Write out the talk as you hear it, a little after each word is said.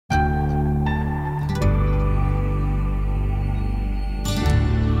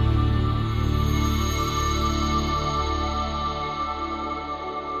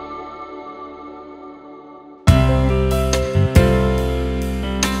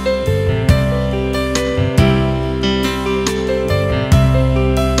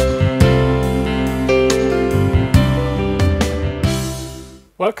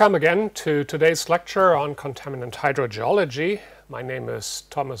Welcome again to today's lecture on contaminant hydrogeology. My name is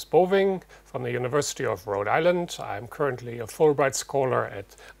Thomas Boving from the University of Rhode Island. I'm currently a Fulbright scholar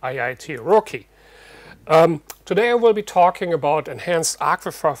at IIT Roorkee. Today I will be talking about enhanced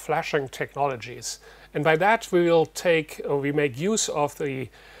aquifer flashing technologies. And by that we make use of the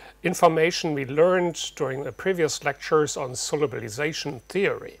information we learned during the previous lectures on solubilization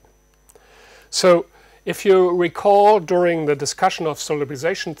theory. So if you recall, during the discussion of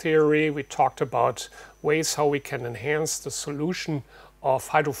solubilization theory, we talked about ways how we can enhance the solution of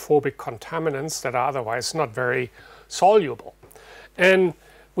hydrophobic contaminants that are otherwise not very soluble. And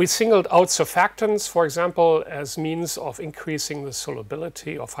we singled out surfactants, for example, as means of increasing the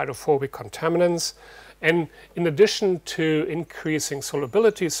solubility of hydrophobic contaminants. And in addition to increasing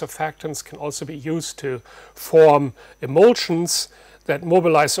solubility, surfactants can also be used to form emulsions that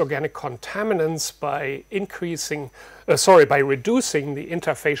mobilize organic contaminants by reducing the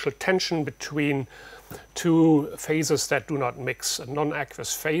interfacial tension between two phases that do not mix. A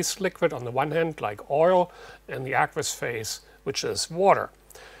non-aqueous phase liquid on the one hand, like oil, and the aqueous phase, which is water.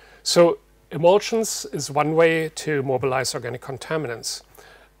 So emulsions is one way to mobilize organic contaminants.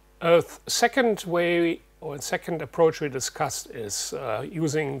 A second way, or a second approach we discussed is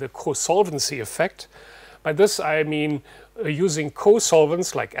using the co-solvency effect. By this I mean using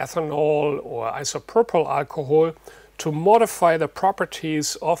co-solvents like ethanol or isopropyl alcohol to modify the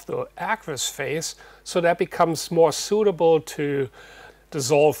properties of the aqueous phase so that becomes more suitable to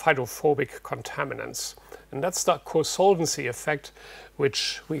dissolve hydrophobic contaminants. And that's the co-solvency effect,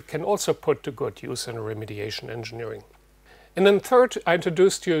 which we can also put to good use in remediation engineering. And then third, I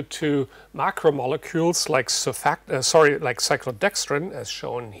introduced you to macromolecules like cyclodextrin, as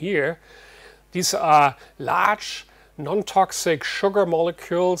shown here. These are large, non-toxic sugar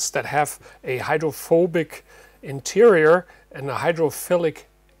molecules that have a hydrophobic interior and a hydrophilic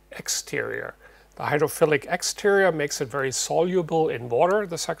exterior. The hydrophilic exterior makes it very soluble in water,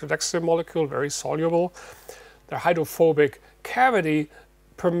 the cyclodextrin molecule, very soluble. The hydrophobic cavity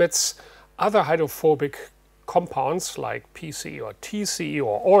permits other hydrophobic compounds like PC or TC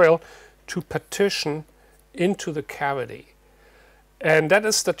or oil to partition into the cavity. And that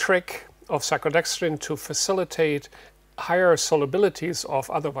is the trick of cyclodextrin to facilitate higher solubilities of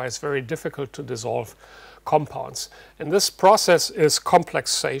otherwise very difficult to dissolve compounds. And this process is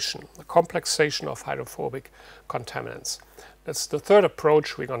complexation, the complexation of hydrophobic contaminants. That's the third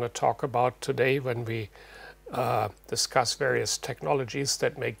approach we're going to talk about today when we discuss various technologies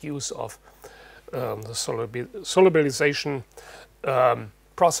that make use of the solubilization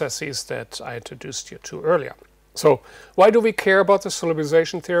processes that I introduced you to earlier. So why do we care about the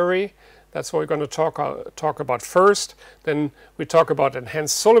solubilization theory? That's what we're going to talk about first. Then we talk about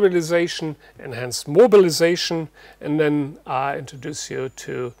enhanced solubilization, enhanced mobilization, and then introduce you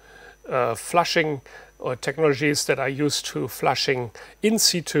to flushing or technologies that are used to flushing in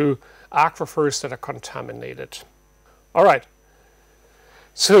situ aquifers that are contaminated. All right.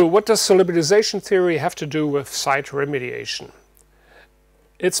 So what does solubilization theory have to do with site remediation?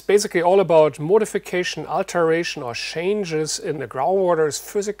 It's basically all about modification, alteration, or changes in the groundwater's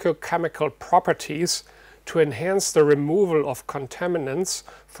physical-chemical properties to enhance the removal of contaminants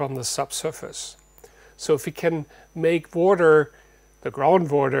from the subsurface. So if we can make water, the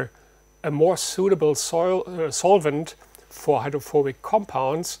groundwater, a more suitable solvent for hydrophobic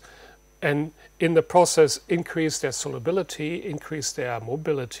compounds, and in the process increase their solubility, increase their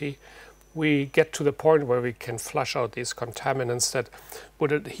mobility, we get to the point where we can flush out these contaminants that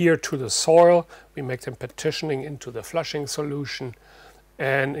would adhere to the soil. We make them partitioning into the flushing solution.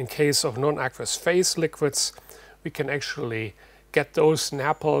 And in case of non-aqueous phase liquids, we can actually get those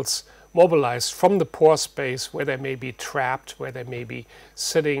naples mobilized from the pore space where they may be trapped, where they may be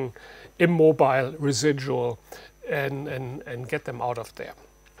sitting immobile, residual, and get them out of there.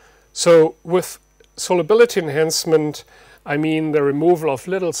 So with solubility enhancement, I mean the removal of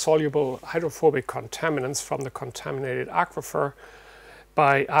little soluble hydrophobic contaminants from the contaminated aquifer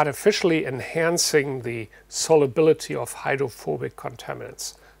by artificially enhancing the solubility of hydrophobic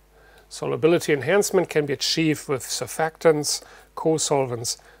contaminants. Solubility enhancement can be achieved with surfactants,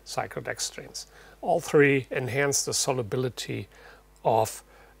 co-solvents, cyclodextrins. All three enhance the solubility of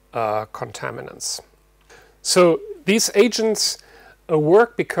contaminants. So these agents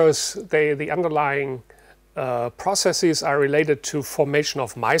work because the underlying processes are related to formation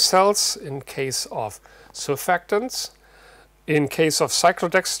of micelles in case of surfactants. In case of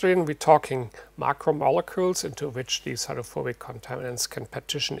cyclodextrin, we're talking macromolecules into which these hydrophobic contaminants can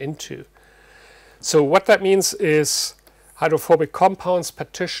partition into. So what that means is hydrophobic compounds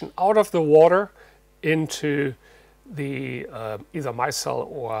partition out of the water into the either micelle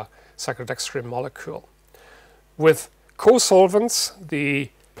or cyclodextrin molecule. With co-solvents, the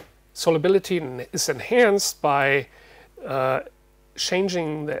solubility is enhanced by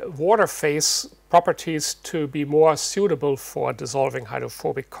changing the water phase properties to be more suitable for dissolving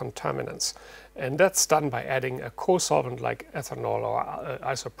hydrophobic contaminants. And that's done by adding a co-solvent like ethanol or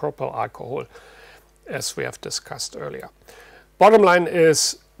isopropyl alcohol, as we have discussed earlier. Bottom line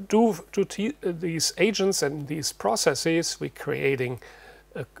is, due to these agents and these processes, we're creating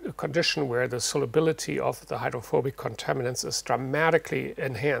a condition where the solubility of the hydrophobic contaminants is dramatically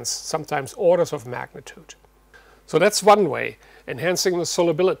enhanced, sometimes orders of magnitude. So that's one way, enhancing the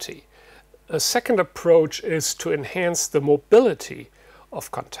solubility. A second approach is to enhance the mobility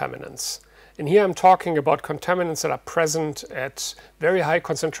of contaminants. And here I'm talking about contaminants that are present at very high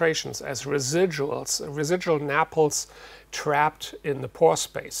concentrations as residuals, residual naples trapped in the pore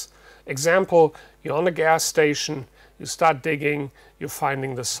space. Example, you're on a gas station, you start digging, you're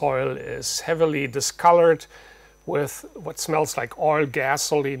finding the soil is heavily discolored with what smells like oil,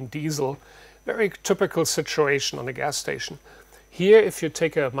 gasoline, diesel. Very typical situation on a gas station. Here, if you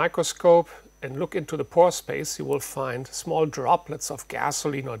take a microscope and look into the pore space, you will find small droplets of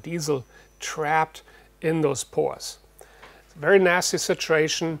gasoline or diesel trapped in those pores. It's a very nasty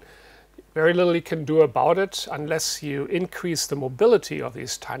situation. Very little you can do about it unless you increase the mobility of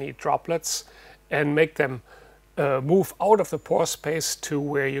these tiny droplets and make them move out of the pore space to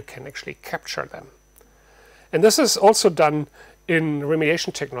where you can actually capture them. And this is also done in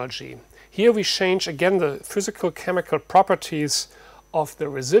remediation technology. Here we change again the physical chemical properties of the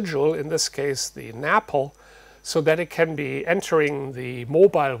residual, in this case the napple, so that it can be entering the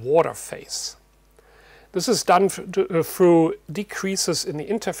mobile water phase. This is done through decreases in the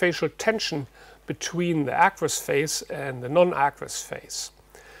interfacial tension between the aqueous phase and the non-aqueous phase.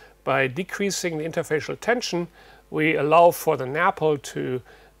 By decreasing the interfacial tension, we allow for the napple to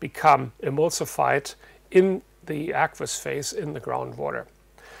become emulsified in the aqueous phase in the groundwater.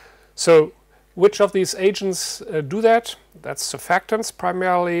 So which of these agents do that? That's surfactants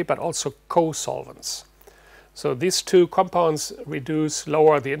primarily, but also co-solvents. So these two compounds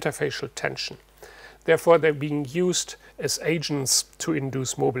lower the interfacial tension. Therefore, they're being used as agents to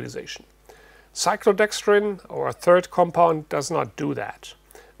induce mobilization. Cyclodextrin, or a third compound, does not do that.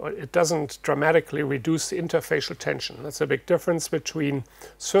 It doesn't dramatically reduce the interfacial tension. That's a big difference between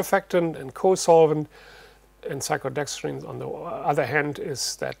surfactant and co-solvent. And cyclodextrin, on the other hand,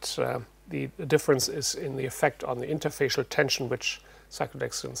 is that the difference is in the effect on the interfacial tension, which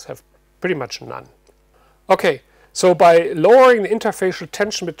cyclodextrins have pretty much none. Okay, so by lowering the interfacial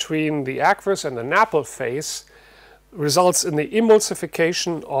tension between the aqueous and the napple phase results in the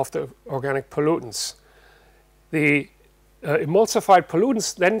emulsification of the organic pollutants. The emulsified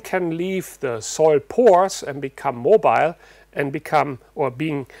pollutants then can leave the soil pores and become mobile and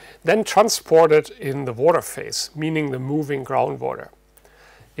being then transported in the water phase, meaning the moving groundwater.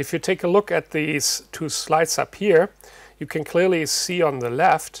 If you take a look at these two slides up here, you can clearly see on the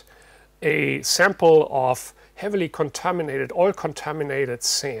left a sample of heavily contaminated, oil-contaminated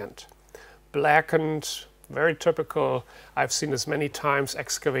sand. Blackened, very typical. I've seen this many times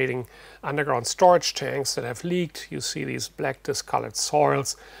excavating underground storage tanks that have leaked. You see these black discolored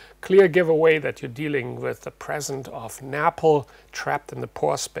soils. Clear giveaway that you're dealing with the presence of napple trapped in the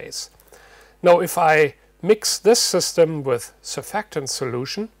pore space. Now, if I mix this system with surfactant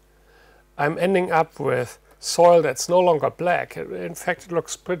solution, I'm ending up with soil that's no longer black. In fact, it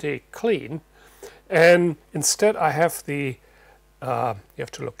looks pretty clean. And instead I have you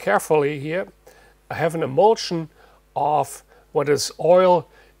have to look carefully here, I have an emulsion of what is oil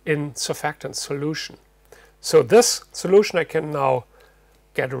in surfactant solution. So this solution I can now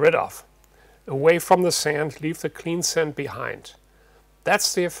get rid of, away from the sand, leave the clean sand behind.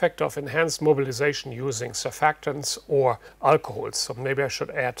 That's the effect of enhanced mobilization using surfactants or alcohols. So maybe I should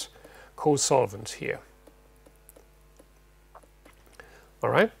add co-solvent here. All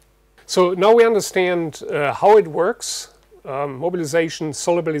right. So now we understand how it works, mobilization,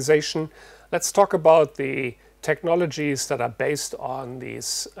 solubilization. Let's talk about the technologies that are based on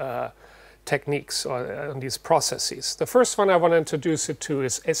these techniques or on these processes. The first one I want to introduce you to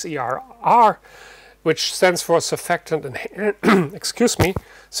is SERR, which stands for surfactant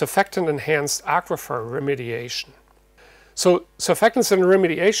enhanced aquifer remediation. So surfactants and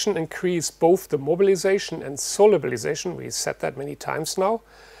remediation increase both the mobilization and solubilization. We said that many times now.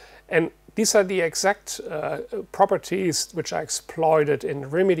 And these are the exact properties which are exploited in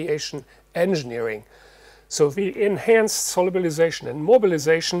remediation engineering. So if we enhance solubilization and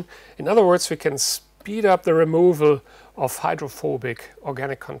mobilization, in other words, we can speed up the removal of hydrophobic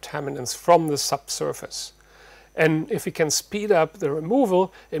organic contaminants from the subsurface. And if we can speed up the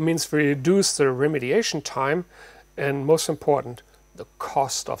removal, it means we reduce the remediation time and, most important, the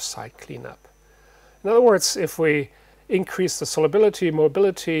cost of site cleanup. In other words, if we increase the solubility,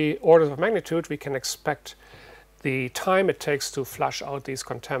 mobility, orders of magnitude, we can expect the time it takes to flush out these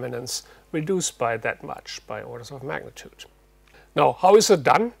contaminants reduced by that much, by orders of magnitude. Now, how is it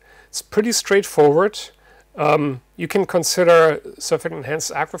done? It's pretty straightforward. You can consider surfactant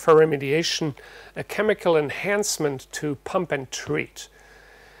enhanced aquifer remediation a chemical enhancement to pump and treat.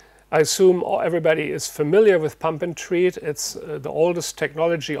 I assume everybody is familiar with pump and treat. It's the oldest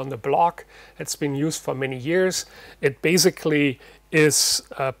technology on the block. It's been used for many years. It basically is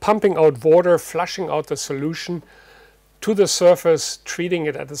pumping out water, flushing out the solution to the surface, treating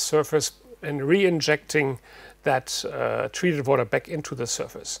it at the surface, and re-injecting that treated water back into the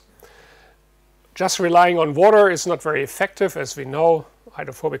surface. Just relying on water is not very effective. As we know,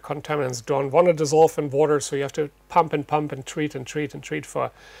 hydrophobic contaminants don't want to dissolve in water, so you have to pump and treat and treat and treat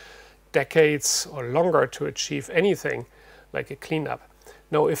for decades or longer to achieve anything like a cleanup.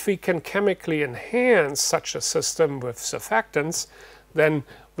 Now, if we can chemically enhance such a system with surfactants, then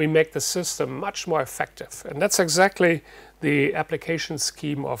we make the system much more effective. And that's exactly the application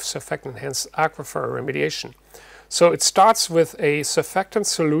scheme of surfactant-enhanced aquifer remediation. So it starts with a surfactant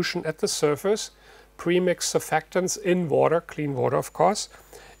solution at the surface, pre-mixed surfactants in water, clean water of course,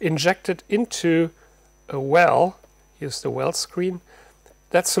 injected into a well. Here's the well screen.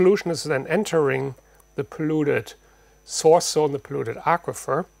 That solution is then entering the polluted source zone, the polluted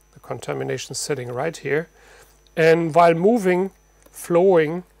aquifer. The contamination is sitting right here. And while moving,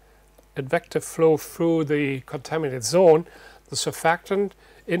 flowing, advective flow through the contaminated zone, the surfactant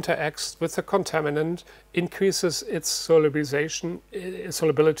interacts with the contaminant, increases its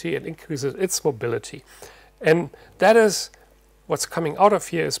solubility and increases its mobility. And that is what's coming out of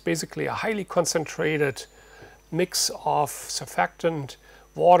here is basically a highly concentrated mix of surfactant,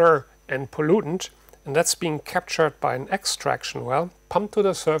 water and pollutant, and that's being captured by an extraction well, pumped to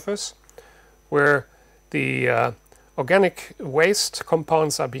the surface, where the organic waste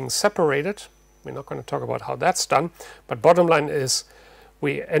compounds are being separated. We're not going to talk about how that's done, but bottom line is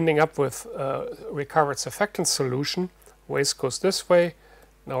we're ending up with a recovered surfactant solution. Waste goes this way.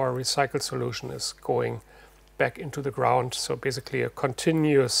 Now our recycled solution is going back into the ground. So basically a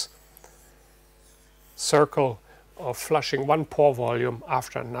continuous circle of flushing one pore volume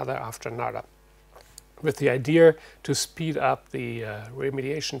after another, with the idea to speed up the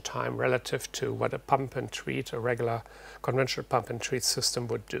remediation time relative to what a pump and treat, a regular conventional pump and treat system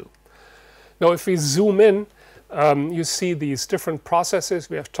would do. Now if we zoom in, you see these different processes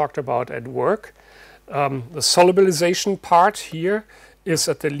we have talked about at work. The solubilization part here is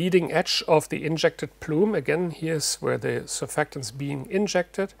at the leading edge of the injected plume. Again, here's where the surfactant's being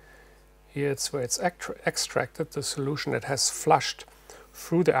injected. Here it's where it's extracted, the solution that has flushed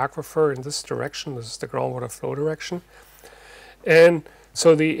through the aquifer in this direction. This is the groundwater flow direction. And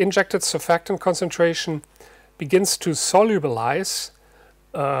so the injected surfactant concentration begins to solubilize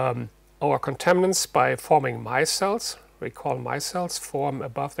our contaminants by forming micelles. Recall micelles form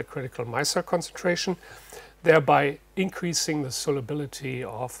above the critical micelle concentration, thereby increasing the solubility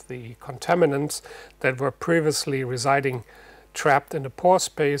of the contaminants that were previously residing trapped in the pore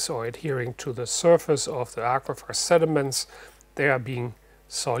space or adhering to the surface of the aquifer sediments. They are being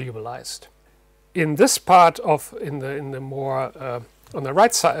solubilized. In this part of, in the more on the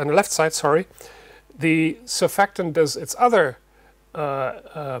right side, on the left side, sorry, the surfactant does its other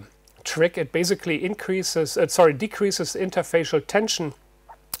trick. It basically decreases the interfacial tension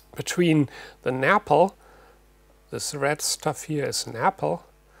between the napple. This red stuff here is napple,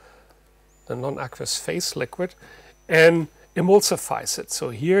 the non-aqueous phase liquid, and emulsifies it. So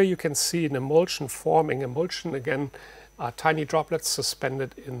here you can see an emulsion forming. Emulsion, again, are tiny droplets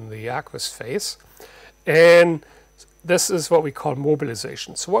suspended in the aqueous phase. And this is what we call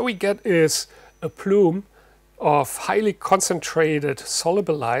mobilization. So what we get is a plume of highly concentrated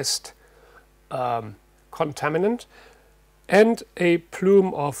solubilized contaminant and a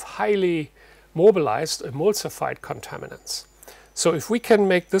plume of highly mobilized emulsified contaminants. So if we can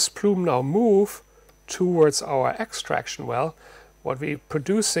make this plume now move towards our extraction well, what we're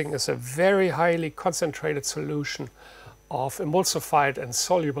producing is a very highly concentrated solution of emulsified and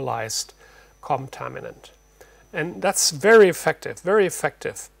solubilized contaminant. And that's very effective, very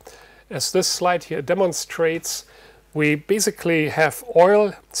effective. As this slide here demonstrates, we basically have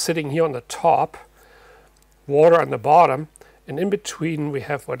oil sitting here on the top, water on the bottom, and in between we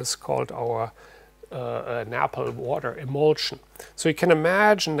have what is called our napple water emulsion. So you can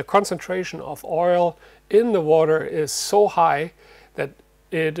imagine the concentration of oil in the water is so high that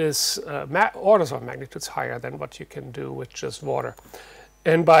it is orders of magnitudes higher than what you can do with just water.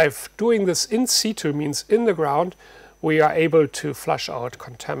 And by doing this in situ, means in the ground, we are able to flush out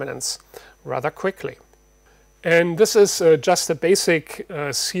contaminants rather quickly. And this is just a basic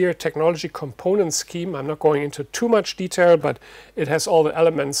SEER technology component scheme. I'm not going into too much detail, but it has all the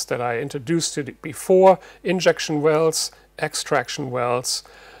elements that I introduced to it before: injection wells, extraction wells,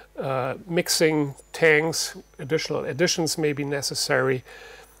 mixing tanks, additional additions may be necessary,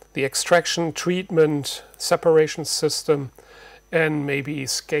 the extraction, treatment, separation system, and maybe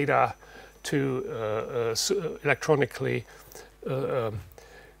SCADA to electronically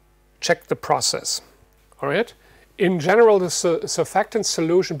check the process. All right. In general, the surfactant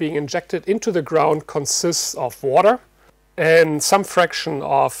solution being injected into the ground consists of water and some fraction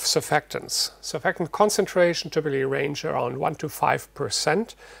of surfactants. Surfactant concentration typically range around 1 to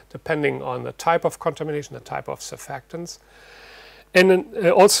 5%, depending on the type of contamination, the type of surfactants. And then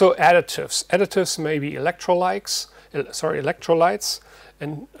also additives. Additives may be electrolytes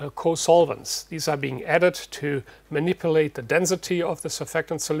and co-solvents. These are being added to manipulate the density of the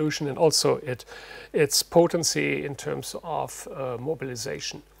surfactant solution and also its potency in terms of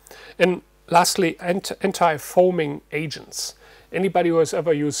mobilization. And lastly, anti-foaming agents. Anybody who has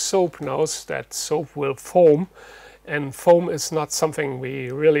ever used soap knows that soap will foam, and foam is not something we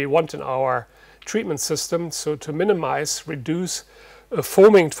really want in our treatment system. So to minimize, reduce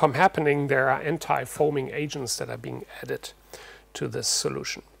foaming from happening, there are anti-foaming agents that are being added to this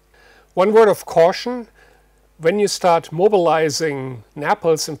solution. One word of caution: when you start mobilizing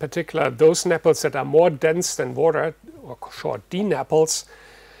napples, in particular those napples that are more dense than water, or short D-napples,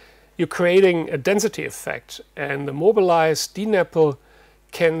 you're creating a density effect, and the mobilized D-napple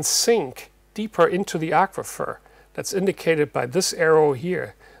can sink deeper into the aquifer. That's indicated by this arrow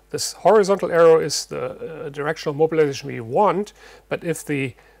here. This horizontal arrow is the directional mobilization we want, but if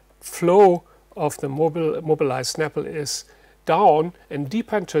the flow of the mobilized napple is down and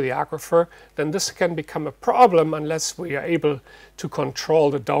deeper into the aquifer, then this can become a problem unless we are able to control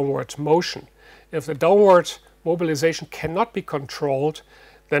the downward motion. If the downward mobilization cannot be controlled,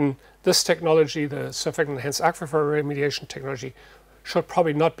 then this technology, the surfactant enhanced aquifer remediation technology, should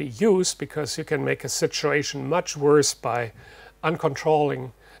probably not be used, because you can make a situation much worse by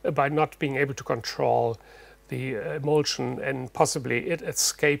not being able to control the emulsion and possibly it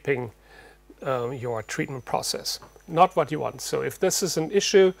escaping your treatment process. Not what you want. So if this is an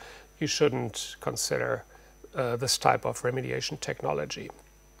issue, you shouldn't consider this type of remediation technology.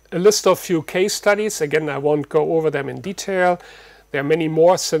 A list of few case studies. Again, I won't go over them in detail. There are many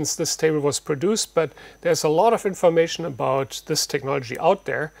more since this table was produced, but there's a lot of information about this technology out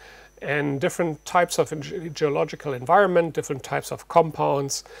there, and different types of geological environment, different types of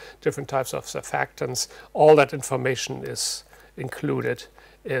compounds, different types of surfactants. All that information is included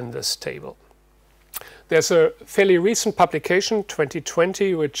in this table. There's a fairly recent publication,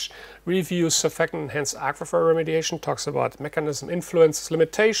 2020, which reviews surfactant-enhanced aquifer remediation, talks about mechanism, influences,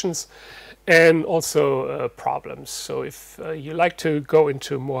 limitations, and also problems. So if you like to go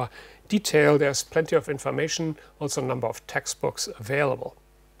into more detail, there's plenty of information, also a number of textbooks available.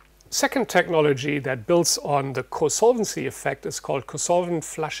 Second technology that builds on the co-solvency effect is called co-solvent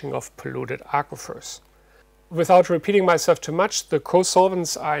flushing of polluted aquifers. Without repeating myself too much, the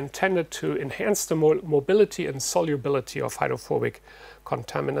co-solvents are intended to enhance the mobility and solubility of hydrophobic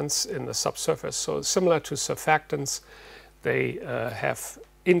contaminants in the subsurface. So similar to surfactants, they have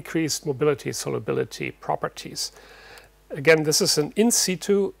increased mobility, solubility properties. Again, this is an in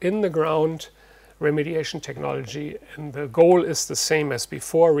situ, in the ground remediation technology, and the goal is the same as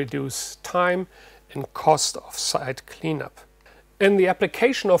before: reduce time and cost of site cleanup. And the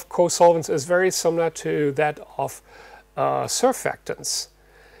application of co-solvents is very similar to that of surfactants.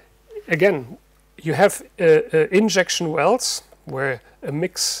 Again, you have injection wells where a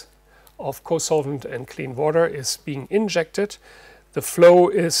mix of co-solvent and clean water is being injected. The flow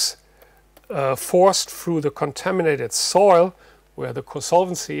is forced through the contaminated soil where the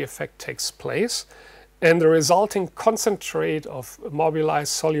co-solvency effect takes place, and the resulting concentrate of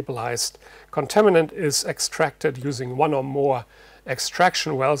mobilized, solubilized contaminant is extracted using one or more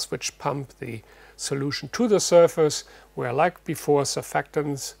extraction wells, which pump the solution to the surface, where, like before,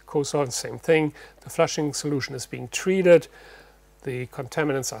 surfactants, co-solvents, same thing. The flushing solution is being treated, the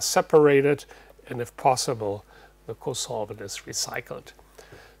contaminants are separated, and if possible, the co-solvent is recycled.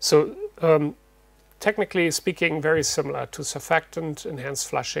 So technically speaking, very similar to surfactant enhanced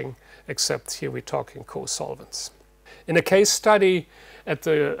flushing, except here we're talking co-solvents. In a case study at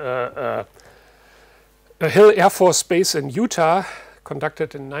the Hill Air Force Base in Utah,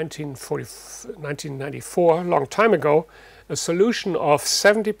 conducted in 1994, a long time ago, a solution of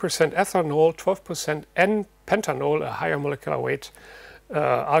 70% ethanol, 12% N-pentanol, a higher molecular weight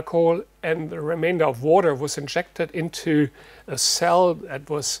alcohol, and the remainder of water was injected into a cell that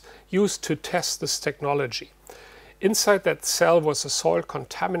was used to test this technology. Inside that cell was a soil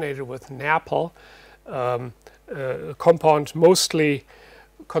contaminated with naphtha, a compound mostly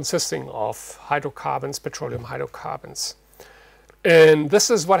consisting of hydrocarbons, petroleum hydrocarbons. And this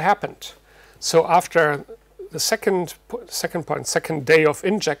is what happened. So after the second day of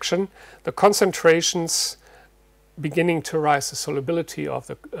injection, the concentrations beginning to rise, the solubility of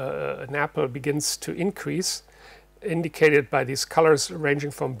the naphtha begins to increase, indicated by these colors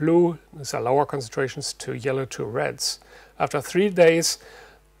ranging from blue, these are lower concentrations, to yellow to reds. After 3 days,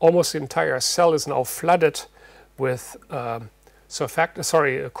 almost the entire cell is now flooded with a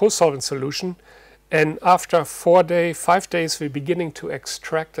co-solvent solution, and after 5 days, we're beginning to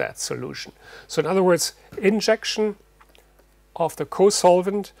extract that solution. So in other words, injection of the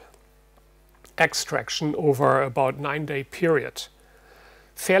co-solvent, extraction over about 9-day period.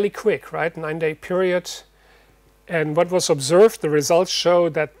 Fairly quick, right? 9-day period. And what was observed, the results show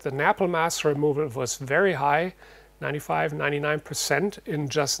that the naphtha mass removal was very high, 95–99% in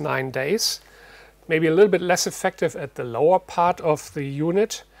just 9 days. Maybe a little bit less effective at the lower part of the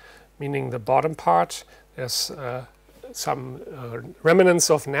unit, meaning the bottom part. There's some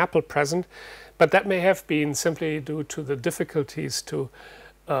remnants of naphtha present, but that may have been simply due to the difficulties to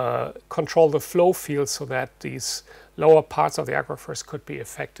control the flow field so that these lower parts of the aquifers could be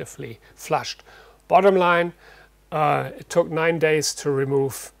effectively flushed. Bottom line, it took 9 days to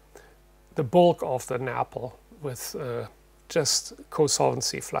remove the bulk of the naphtha with just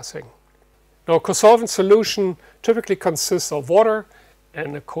co-solvency flushing. Now, co-solvent solution typically consists of water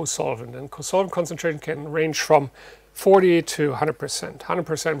and a co-solvent, and co-solvent concentration can range from 40 to 100%.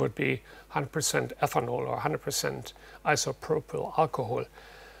 100% would be 100% ethanol or 100% isopropyl alcohol.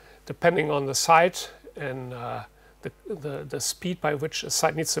 Depending on the site and the speed by which a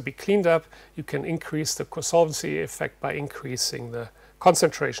site needs to be cleaned up, you can increase the co-solvency effect by increasing the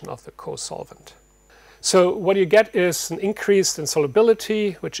concentration of the co-solvent. So what you get is an increase in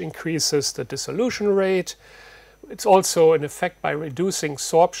solubility, which increases the dissolution rate. It's also an effect by reducing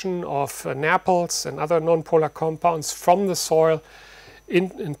sorption of naphthals and other nonpolar compounds from the soil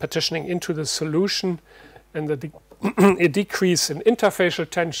in partitioning into the solution, and a decrease in interfacial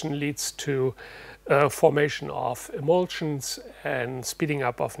tension leads to formation of emulsions and speeding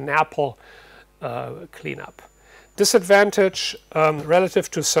up of naphtha cleanup. Disadvantage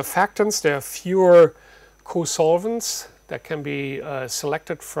relative to surfactants, there are fewer co-solvents that can be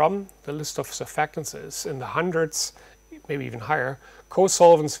selected from. The list of surfactants is in the hundreds, maybe even higher.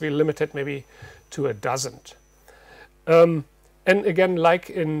 Co-solvents we limited maybe to a dozen. And again, like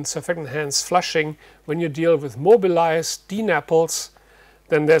in surfactant-enhanced flushing, when you deal with mobilized denapples,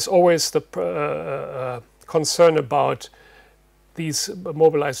 then there's always the concern about these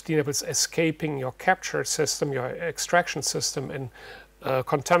mobilized denapples escaping your capture system, your extraction system, and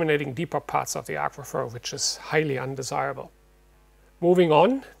contaminating deeper parts of the aquifer, which is highly undesirable. Moving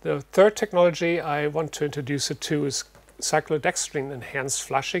on, the third technology I want to introduce you to is cyclodextrin-enhanced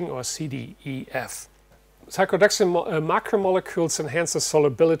flushing, or CDEF. Cyclodextrin macromolecules enhance the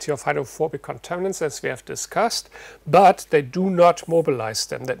solubility of hydrophobic contaminants, as we have discussed, but they do not mobilize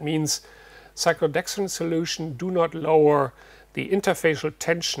them. That means cyclodextrin solution do not lower the interfacial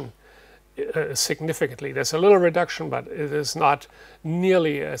tension significantly. There's a little reduction, but it is not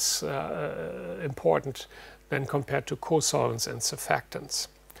nearly as important than compared to co-solvents and surfactants.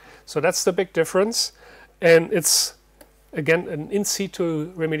 So that's the big difference, and it's again an in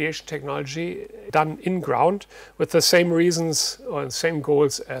situ remediation technology done in ground with the same reasons or the same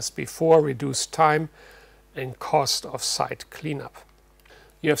goals as before: reduced time and cost of site cleanup.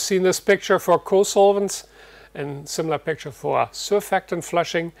 You have seen this picture for co-solvents and similar picture for surfactant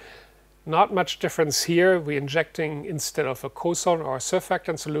flushing. Not much difference here. We're injecting, instead of a co-solvent or a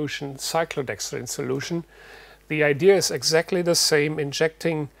surfactant solution, cyclodextrin solution. The idea is exactly the same: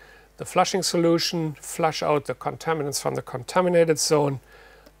 injecting the flushing solution, flush out the contaminants from the contaminated zone,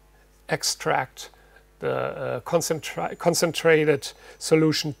 extract the concentrated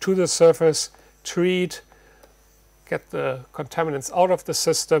solution to the surface, treat, get the contaminants out of the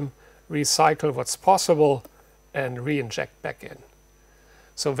system, recycle what's possible, and re-inject back in.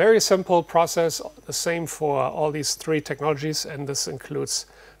 So very simple process, the same for all these three technologies, and this includes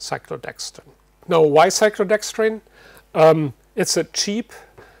cyclodextrin. Now, why cyclodextrin? It's a cheap,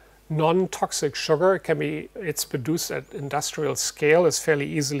 non-toxic sugar. It's produced at industrial scale. It's fairly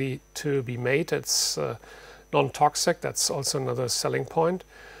easily to be made. It's non-toxic. That's also another selling point.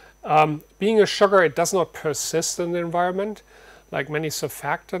 Being a sugar, it does not persist in the environment like many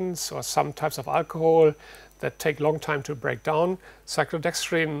surfactants or some types of alcohol that take a long time to break down.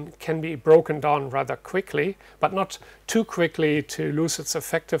 Cyclodextrin can be broken down rather quickly, but not too quickly to lose its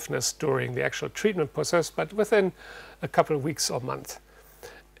effectiveness during the actual treatment process, but within a couple of weeks or months.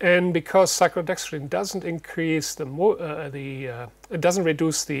 And because cyclodextrin doesn't increase it doesn't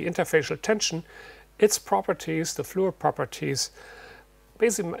reduce the interfacial tension, its properties, the fluid properties,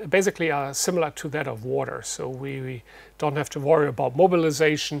 basically are similar to that of water. So we don't have to worry about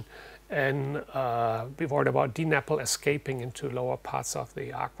mobilization and be worried about DNAPL escaping into lower parts of the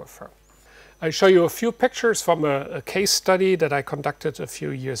aquifer. I show you a few pictures from a case study that I conducted a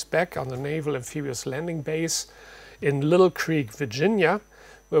few years back on the Naval Amphibious Landing Base in Little Creek, Virginia,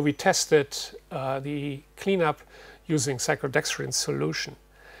 where we tested the cleanup using cyclodextrin solution.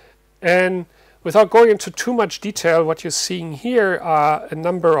 And without going into too much detail, what you're seeing here are a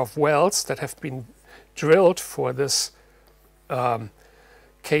number of wells that have been drilled for this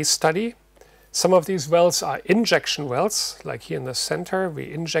case study. Some of these wells are injection wells, like here in the center.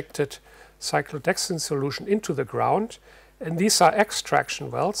 We injected cyclodextrin solution into the ground. And these are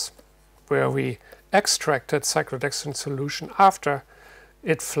extraction wells, where we extracted cyclodextrin solution after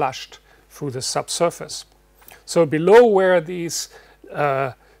it flushed through the subsurface. So below where these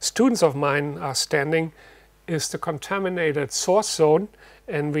students of mine are standing is the contaminated source zone,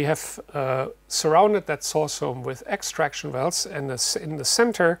 and we have surrounded that source zone with extraction wells, and in the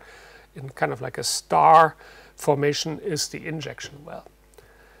center, in kind of like a star formation, is the injection well.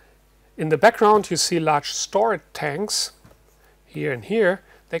 In the background you see large storage tanks here and here.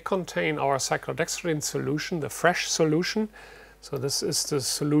 They contain our cyclodextrin solution, the fresh solution. So this is the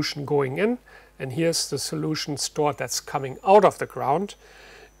solution going in, and here's the solution stored that's coming out of the ground.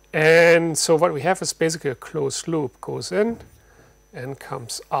 And so what we have is basically a closed loop, goes in and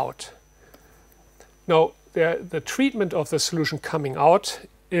comes out. Now the treatment of the solution coming out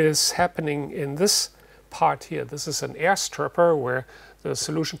is happening in this part here. This is an air stripper where the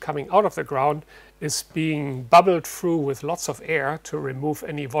solution coming out of the ground is being bubbled through with lots of air to remove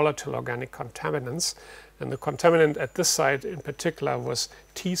any volatile organic contaminants. And the contaminant at this site in particular was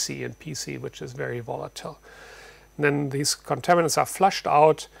TC and PC, which is very volatile. And then these contaminants are flushed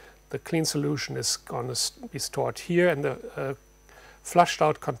out. The clean solution is going to be stored here, and the flushed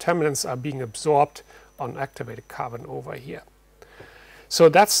out contaminants are being absorbed on activated carbon over here. So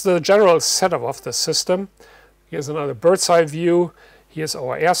that's the general setup of the system. Here's another bird's eye view. Here's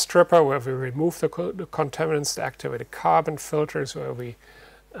our air stripper where we remove the contaminants, the activated carbon filters where we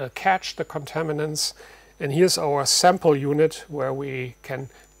catch the contaminants. And here's our sample unit where we can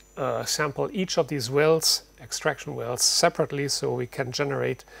sample each of these wells, extraction wells, separately so we can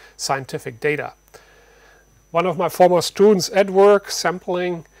generate scientific data. One of my former students at work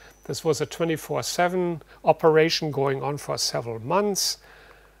sampling, this was a 24/7 operation going on for several months.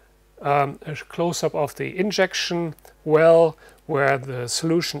 A close-up of the injection well where the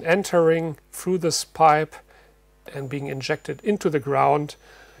solution entering through this pipe and being injected into the ground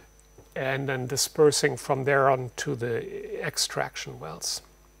and then dispersing from there on to the extraction wells.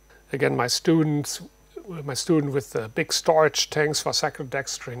 Again, my student with the big storage tanks for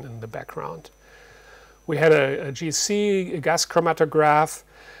cyclodextrin in the background. We had a GC, a gas chromatograph,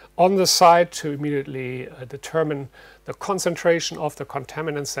 on the site to immediately determine the concentration of the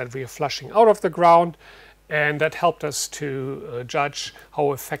contaminants that we are flushing out of the ground, and that helped us to judge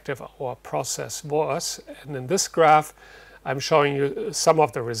how effective our process was. And in this graph, I'm showing you some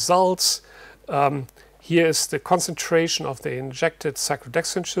of the results. Here is the concentration of the injected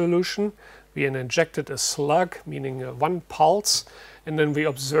cyclodextrin solution. We injected a slug, meaning one pulse, and then we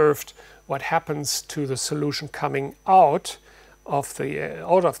observed what happens to the solution coming out of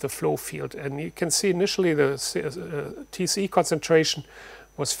the flow field. And you can see initially the TCE concentration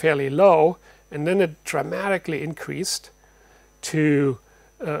was fairly low, and then it dramatically increased to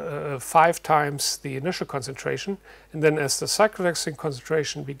 5 times the initial concentration. And then as the cyclodextrin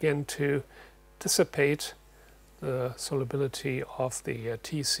concentration began to dissipate, the solubility of the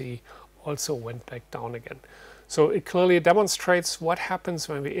TC also went back down again. So it clearly demonstrates what happens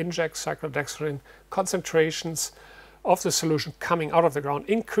when we inject cyclodextrin. Concentrations of the solution coming out of the ground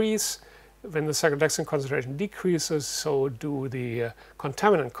increase. When the cyclodextrin concentration decreases, so do the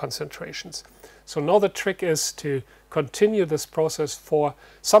contaminant concentrations. So now the trick is to continue this process for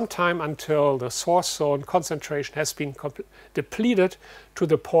some time until the source zone concentration has been depleted to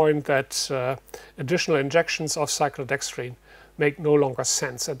the point that additional injections of cyclodextrin make no longer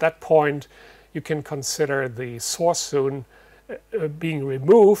sense. At that point, you can consider the source zone being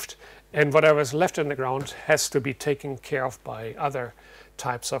removed and whatever is left in the ground has to be taken care of by other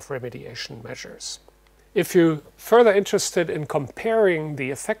types of remediation measures. If you're further interested in comparing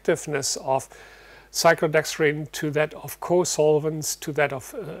the effectiveness of cyclodextrin to that of co-solvents, to that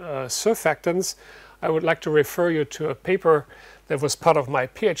of surfactants, I would like to refer you to a paper that was part of my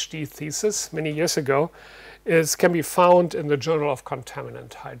PhD thesis many years ago. It can be found in the Journal of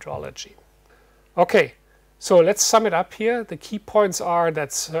Contaminant Hydrology. Okay, so let's sum it up here. The key points are that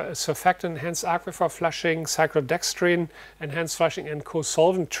surfactant-enhanced aquifer flushing, cyclodextrin enhanced flushing, and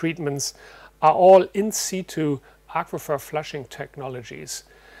co-solvent treatments are all in situ aquifer flushing technologies.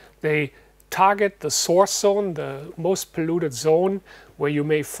 They target the source zone, the most polluted zone, where you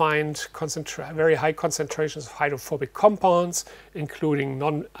may find very high concentrations of hydrophobic compounds, including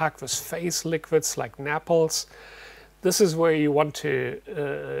non-aqueous phase liquids like naples. This is where you want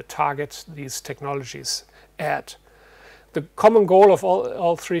to target these technologies at. The common goal of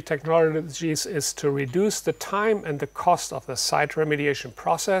all three technologies is to reduce the time and the cost of the site remediation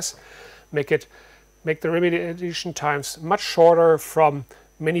process, make the remediation times much shorter, from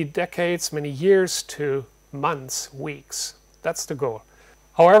many decades, many years, to months, weeks. That's the goal.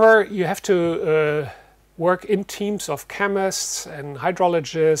 However, you have to work in teams of chemists and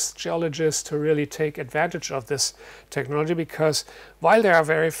hydrologists, geologists to really take advantage of this technology, because while they are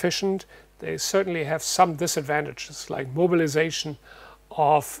very efficient, they certainly have some disadvantages, like mobilization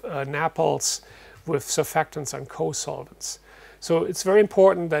of naples with surfactants and co-solvents. So it's very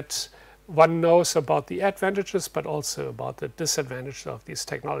important that one knows about the advantages, but also about the disadvantages of these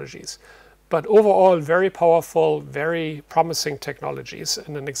technologies. But overall, very powerful, very promising technologies,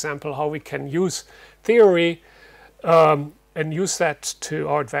 and an example how we can use theory and use that to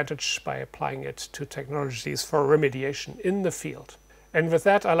our advantage by applying it to technologies for remediation in the field. And with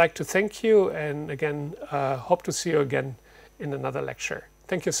that, I'd like to thank you, and again, hope to see you again in another lecture.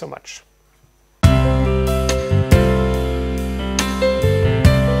 Thank you so much.